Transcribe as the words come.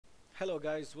Hello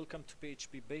guys, welcome to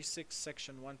PHP Basics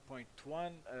section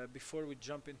 1.1. Before we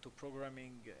jump into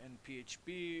programming in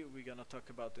PHP, we're gonna talk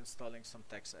about installing some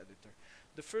text editor.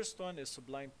 The first one is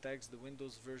Sublime Text. The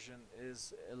Windows version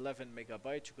is 11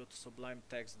 megabytes. You go to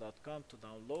sublimetext.com to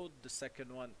download. The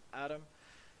second one, Atom,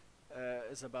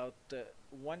 is about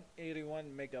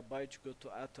 181 megabytes. You go to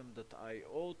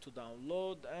atom.io to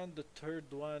download. And the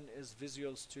third one is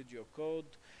Visual Studio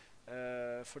Code.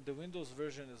 For the Windows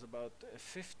version is about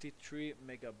 53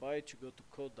 megabytes. You go to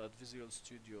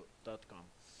code.visualstudio.com.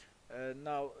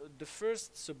 Now the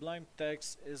first Sublime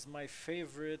Text is my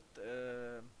favorite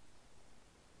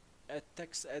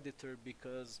text editor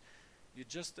because you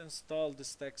just install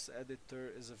this text editor.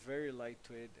 Is a very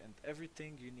lightweight and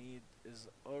everything you need is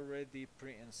already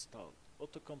pre-installed.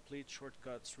 Autocomplete,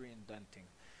 shortcuts, reindenting.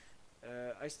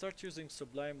 I started using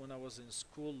Sublime when I was in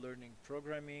school learning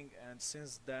programming, and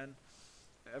since then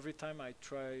every time I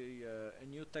try a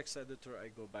new text editor I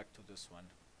go back to this one.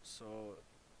 So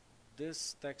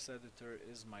this text editor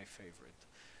is my favorite.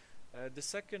 The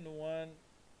second one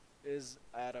is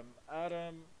Atom.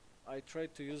 I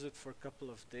tried to use it for a couple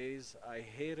of days. I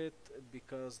hate it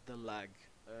because the lag.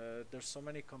 There's so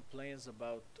many complaints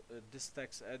about this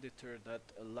text editor that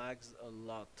lags a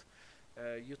lot.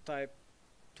 You type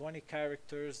 20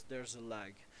 characters, there's a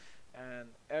lag, and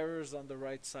errors on the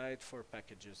right side for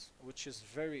packages, which is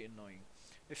very annoying.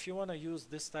 If you want to use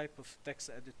this type of text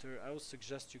editor, I would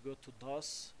suggest you go to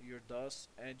DOS, your DOS,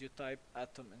 and you type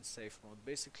Atom in safe mode.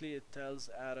 Basically it tells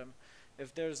Atom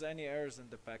if there's any errors in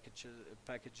the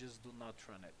packages, do not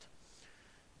run it.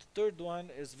 The third one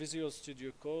is Visual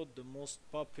Studio Code, the most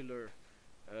popular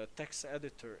text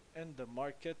editor in the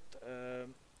market.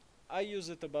 I use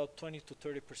it about 20 to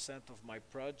 30% of my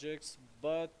projects,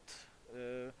 but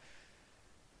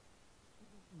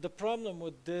the problem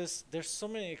with this, there's so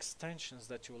many extensions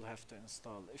that you will have to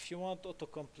install. If you want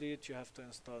autocomplete, you have to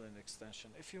install an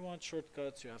extension. If you want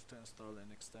shortcuts, you have to install an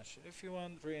extension. If you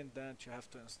want reindent, you have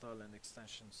to install an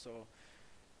extension. So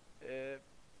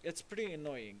it's pretty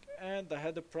annoying. And I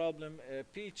had a problem,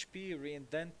 PHP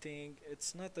reindenting,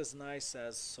 it's not as nice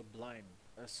as Sublime.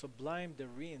 Sublime, the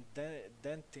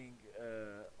reindenting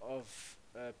of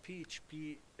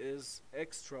PHP is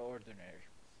extraordinary.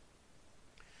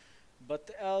 But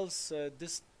else,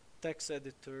 this text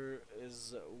editor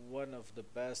is one of the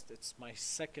best. It's my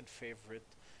second favorite,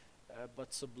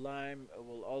 but Sublime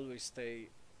will always stay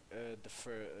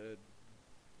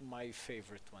my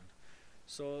favorite one.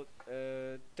 So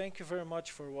thank you very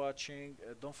much for watching.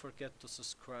 Don't forget to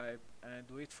subscribe and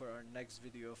wait for our next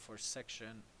video for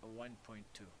section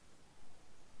 1.2.